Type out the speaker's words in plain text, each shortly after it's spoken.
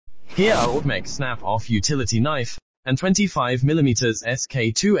Here are HAUTMEC snap-off utility knife, and 25mm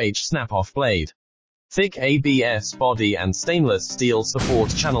SK2H snap-off blade. Thick ABS body and stainless steel support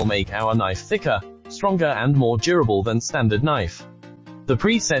channel make our knife thicker, stronger and more durable than standard knife. The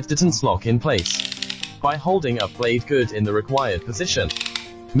preset detents lock in place. By holding up blade good in the required position.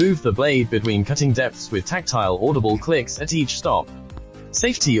 Move the blade between cutting depths with tactile audible clicks at each stop.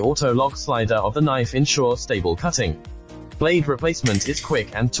 Safety auto lock slider of the knife ensures stable cutting. Blade replacement is quick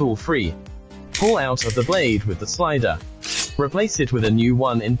and tool-free. Pull out of the blade with the slider. Replace it with a new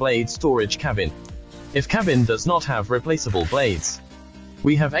one in blade storage cabin. If cabin does not have replaceable blades,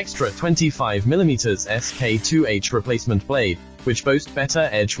 we have extra 25mm SK2H replacement blade, which boast better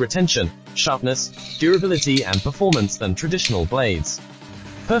edge retention, sharpness, durability and performance than traditional blades.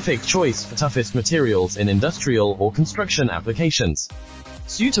 Perfect choice for toughest materials in industrial or construction applications.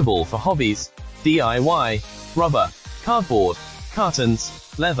 Suitable for hobbies, DIY, rubber, cardboard,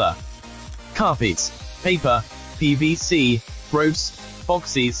 cartons, leather, carpets, paper, PVC, ropes,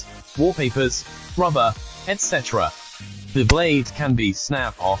 boxes, wallpapers, rubber, etc. The blade can be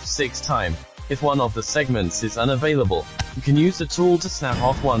snap off 6 times. If one of the segments is unavailable, you can use the tool to snap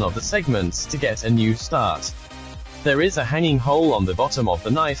off one of the segments to get a new start. There is a hanging hole on the bottom of the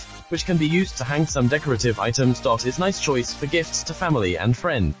knife, which can be used to hang some decorative items. Is nice choice for gifts to family and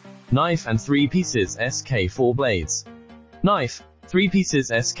friend. Knife and 3 pieces SK4 blades. Knife, 3 pieces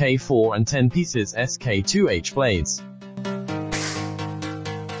SK4 and 10 pieces SK2H blades.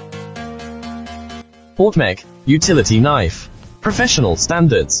 HAUTMEC, utility knife. Professional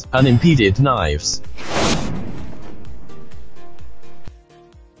standards, unimpeded knives.